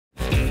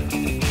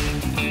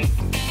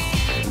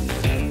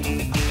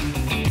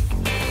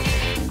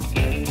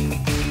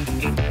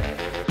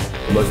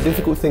most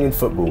difficult thing in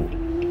football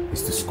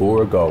is to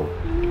score a goal,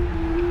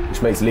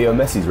 which makes Leo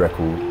Messi's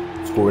record,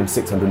 scoring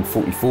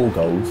 644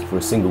 goals for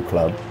a single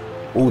club,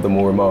 all the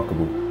more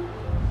remarkable.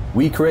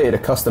 We created a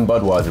custom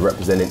Budweiser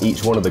representing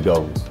each one of the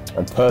goals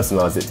and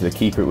personalised it to the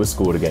keeper it was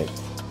scored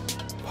against,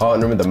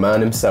 partnering with the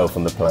man himself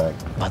on the plan.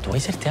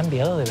 Budweiser te ha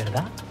enviado de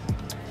verdad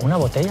una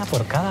botella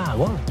por cada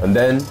gol. And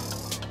then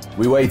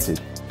we waited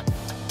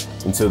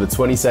until the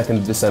 22nd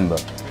of December,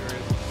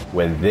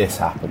 when this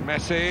happened.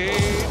 Messi.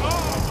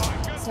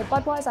 So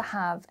Budweiser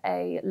have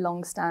a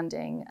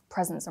long-standing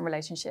presence and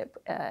relationship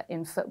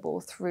in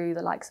football through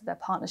the likes of their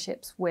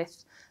partnerships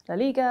with La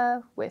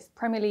Liga, with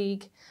Premier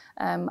League,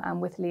 and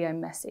with Leo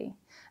Messi.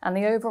 And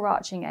the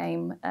overarching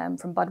aim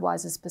from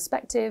Budweiser's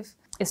perspective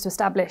is to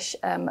establish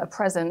a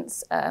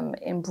presence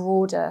in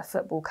broader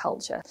football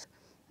culture.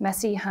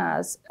 Messi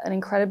has an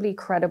incredibly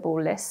credible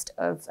list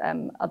of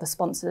other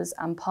sponsors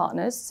and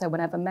partners. So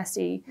whenever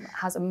Messi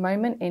has a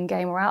moment in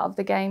game or out of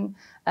the game,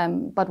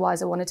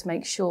 Budweiser wanted to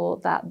make sure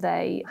that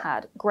they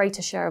had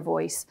greater share of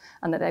voice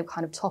and that they were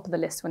kind of top of the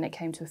list when it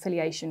came to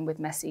affiliation with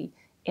Messi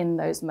in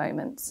those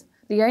moments.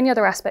 The only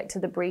other aspect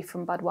of the brief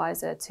from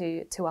Budweiser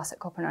to us at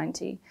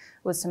Copa90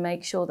 was to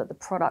make sure that the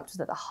product was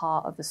at the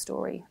heart of the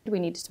story. We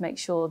needed to make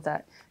sure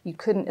that you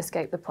couldn't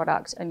escape the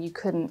product and you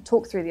couldn't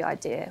talk through the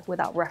idea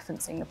without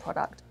referencing the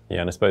product. Yeah,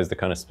 and I suppose the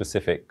kind of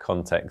specific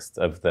context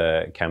of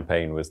the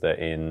campaign was that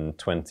in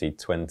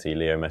 2020,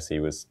 Leo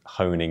Messi was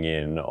honing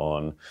in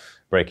on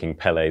breaking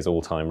Pele's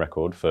all-time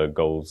record for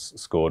goals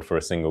scored for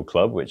a single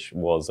club, which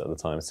was at the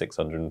time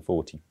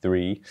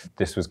 643.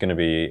 This was going to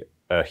be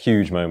a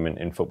huge moment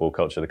in football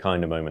culture, the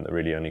kind of moment that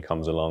really only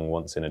comes along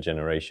once in a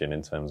generation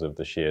in terms of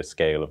the sheer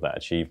scale of that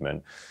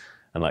achievement.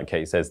 And like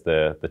Kate says,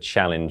 the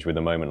challenge with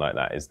a moment like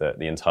that is that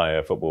the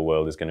entire football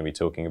world is going to be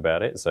talking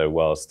about it. So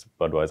whilst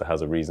Budweiser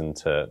has a reason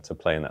to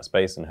play in that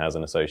space and has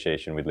an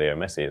association with Leo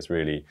Messi, it's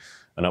really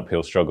an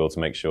uphill struggle to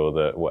make sure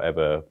that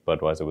whatever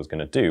Budweiser was going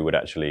to do would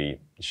actually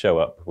show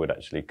up, would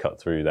actually cut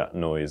through that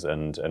noise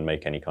and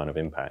make any kind of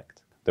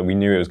impact. That we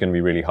knew it was going to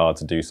be really hard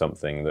to do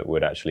something that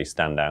would actually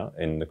stand out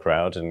in the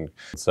crowd. And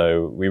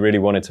so we really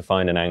wanted to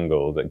find an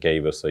angle that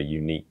gave us a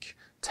unique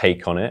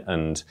take on it.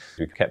 And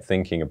we kept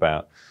thinking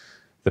about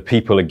the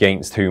people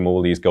against whom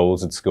all these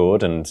goals had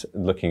scored and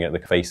looking at the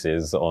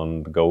faces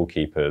on the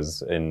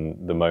goalkeepers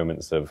in the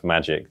moments of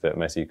magic that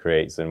Messi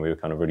creates. And we were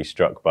kind of really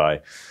struck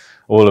by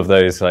all of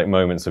those like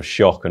moments of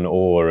shock and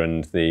awe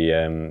and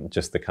the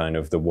just the kind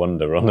of the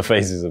wonder on the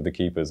faces of the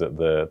keepers at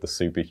the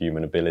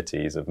superhuman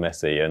abilities of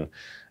Messi.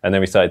 And then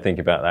we started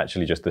thinking about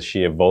actually just the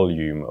sheer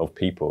volume of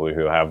people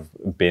who have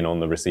been on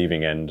the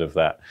receiving end of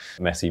that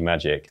Messi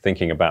magic.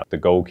 Thinking about the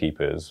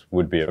goalkeepers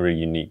would be a really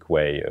unique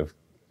way of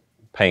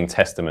paying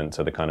testament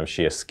to the kind of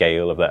sheer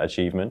scale of that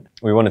achievement.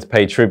 We wanted to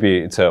pay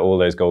tribute to all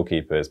those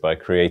goalkeepers by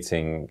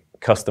creating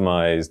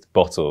customized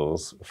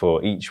bottles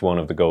for each one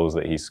of the goals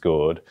that he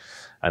scored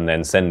and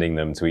then sending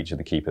them to each of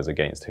the keepers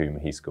against whom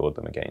he scored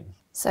them again.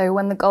 So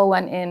when the goal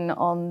went in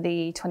on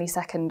the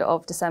 22nd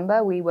of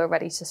December, we were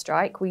ready to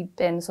strike. We'd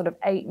been sort of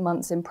 8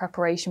 months in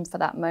preparation for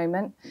that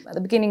moment. At the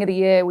beginning of the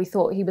year, we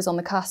thought he was on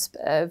the cusp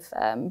of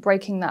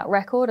breaking that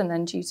record, and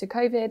then due to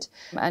COVID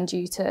and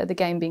due to the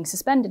game being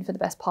suspended for the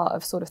best part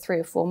of sort of 3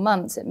 or 4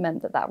 months, it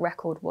meant that that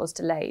record was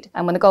delayed.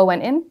 And when the goal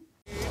went in,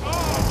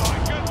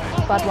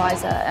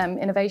 Budweiser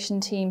innovation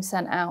team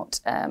sent out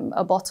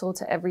a bottle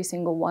to every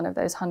single one of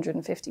those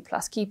 150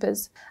 plus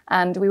keepers.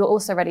 And we were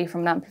also ready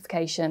from an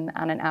amplification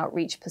and an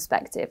outreach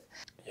perspective.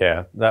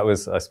 Yeah, that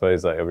was, I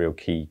suppose, like a real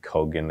key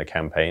cog in the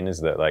campaign, is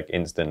that like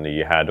instantly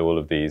you had all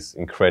of these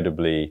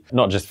incredibly,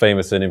 not just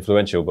famous and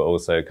influential, but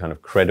also kind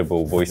of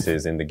credible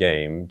voices in the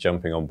game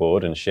jumping on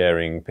board and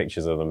sharing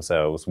pictures of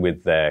themselves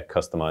with their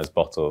customized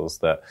bottles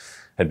that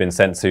had been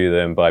sent to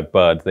them by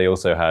Bud. They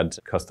also had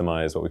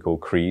customized what we call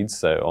creeds,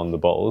 so on the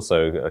bottle,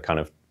 so a kind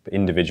of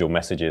individual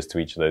messages to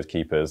each of those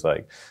keepers,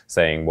 like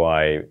saying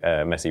why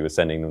Messi was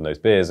sending them those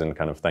beers and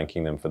kind of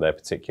thanking them for their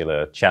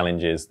particular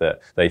challenges that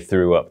they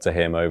threw up to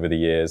him over the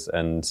years.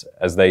 And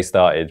as they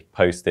started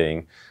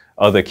posting,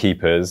 other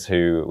keepers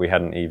who we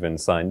hadn't even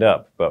signed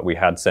up, but we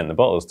had sent the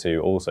bottles to,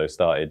 also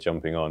started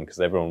jumping on because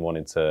everyone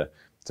wanted to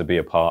be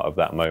a part of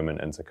that moment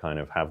and to kind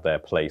of have their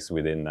place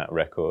within that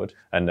record.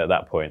 And at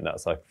that point,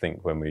 that's, I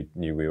think, when we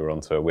knew we were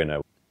onto a winner.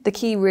 The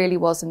key really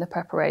was in the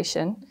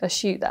preparation, a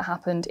shoot that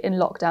happened in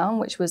lockdown,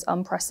 which was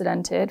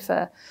unprecedented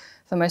for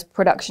most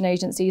production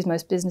agencies,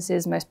 most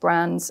businesses, most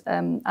brands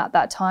at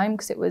that time,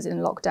 because it was in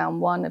lockdown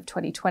 1 of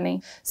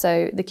 2020.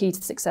 So the key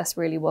to success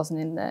really was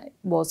in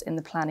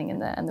the planning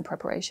and the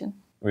preparation.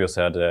 We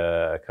also had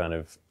a kind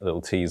of little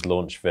tease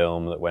launch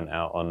film that went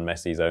out on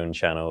Messi's own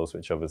channels,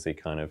 which obviously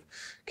kind of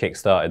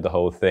kick-started the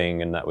whole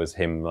thing, and that was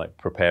him like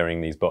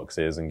preparing these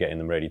boxes and getting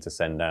them ready to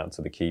send out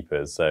to the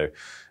keepers. So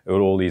it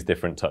were all these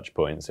different touch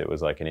points. It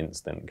was like an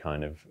instant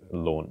kind of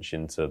launch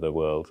into the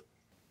world.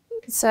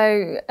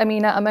 So, I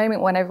mean, at a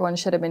moment when everyone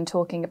should have been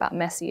talking about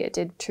Messi, it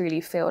did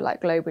truly feel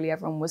like globally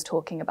everyone was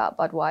talking about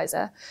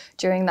Budweiser.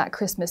 During that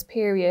Christmas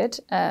period,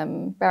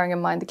 bearing in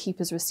mind the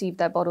keepers received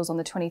their bottles on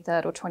the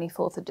 23rd or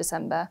 24th of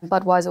December,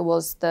 Budweiser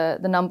was the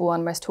number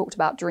one most talked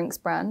about drinks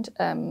brand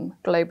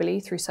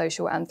globally through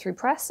social and through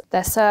press.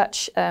 Their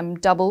search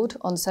doubled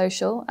on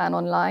social and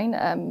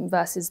online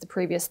versus the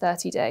previous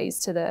 30 days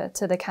to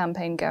the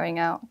campaign going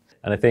out.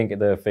 And I think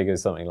the figure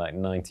is something like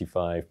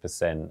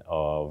 95%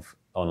 of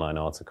online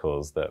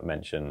articles that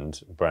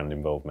mentioned brand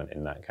involvement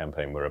in that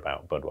campaign were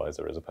about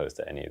Budweiser as opposed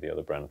to any of the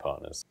other brand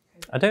partners.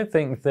 I don't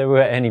think there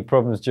were any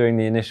problems during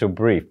the initial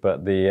brief,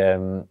 but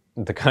the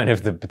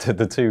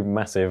two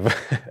massive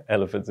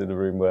elephants in the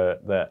room were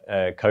that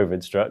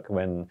COVID struck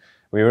when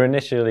we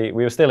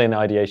were still in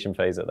ideation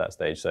phase at that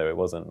stage, so it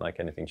wasn't like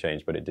anything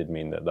changed, but it did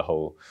mean that the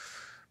whole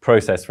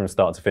process from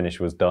start to finish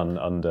was done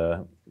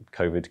under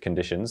COVID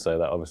conditions, so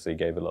that obviously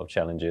gave a lot of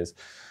challenges.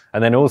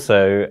 And then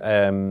also,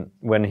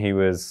 when he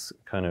was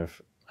kind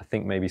of, I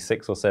think maybe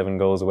 6 or 7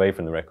 goals away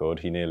from the record,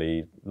 he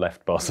nearly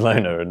left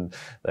Barcelona, and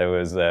there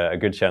was a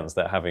good chance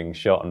that having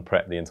shot and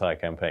prepped the entire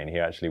campaign, he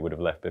actually would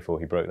have left before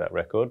he broke that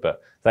record.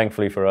 But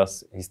thankfully for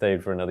us, he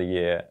stayed for another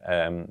year,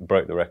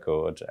 broke the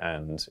record,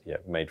 and yeah,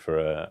 made for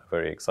a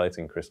very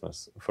exciting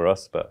Christmas for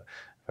us, but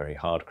a very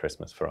hard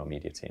Christmas for our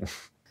media team.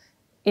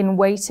 In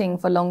waiting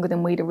for longer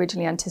than we'd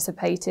originally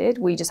anticipated,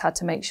 we just had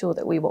to make sure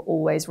that we were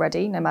always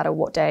ready, no matter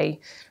what day,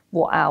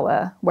 what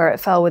hour, where it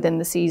fell within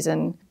the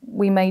season.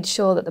 We made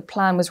sure that the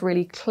plan was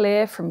really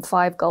clear from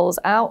 5 goals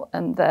out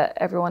and that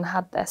everyone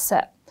had their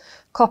set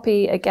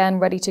copy, again,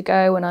 ready to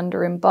go and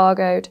under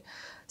embargoed.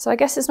 So I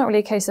guess it's not really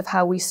a case of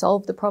how we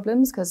solved the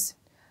problems, because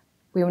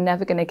we were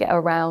never going to get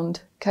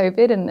around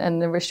COVID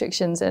and the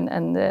restrictions and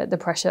the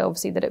pressure,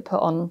 obviously, that it put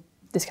on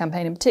this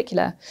campaign in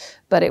particular,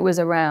 but it was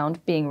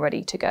around being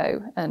ready to go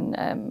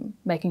and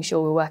making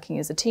sure we're working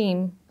as a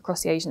team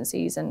across the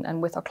agencies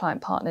and with our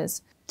client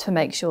partners to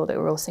make sure that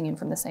we're all singing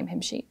from the same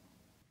hymn sheet.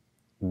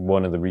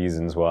 One of the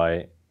reasons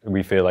why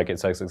we feel like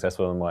it's so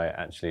successful and why it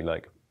actually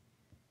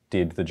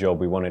did the job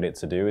we wanted it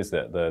to do is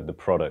that the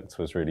product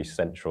was really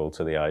central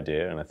to the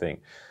idea, and I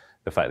think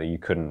the fact that you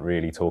couldn't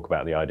really talk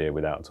about the idea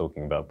without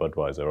talking about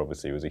Budweiser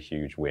obviously was a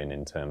huge win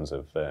in terms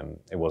of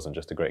it wasn't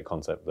just a great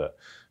concept that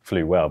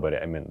flew well, but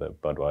it meant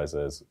that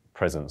Budweiser's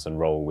presence and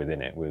role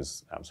within it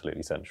was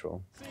absolutely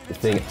central. The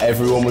thing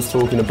everyone was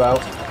talking about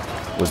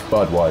was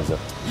Budweiser.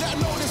 Yeah,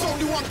 no, there's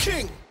only one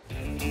king.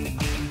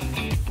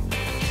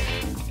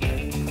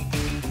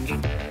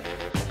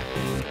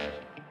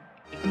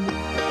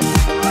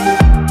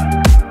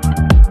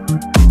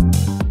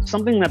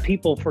 Something that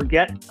people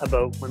forget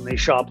about when they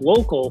shop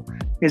local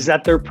is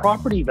that their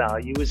property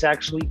value is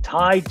actually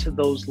tied to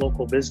those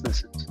local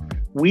businesses.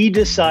 We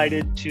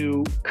decided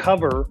to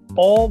cover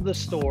all the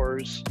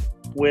stores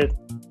with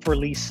for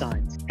lease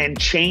signs and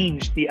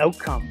change the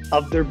outcome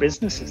of their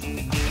businesses.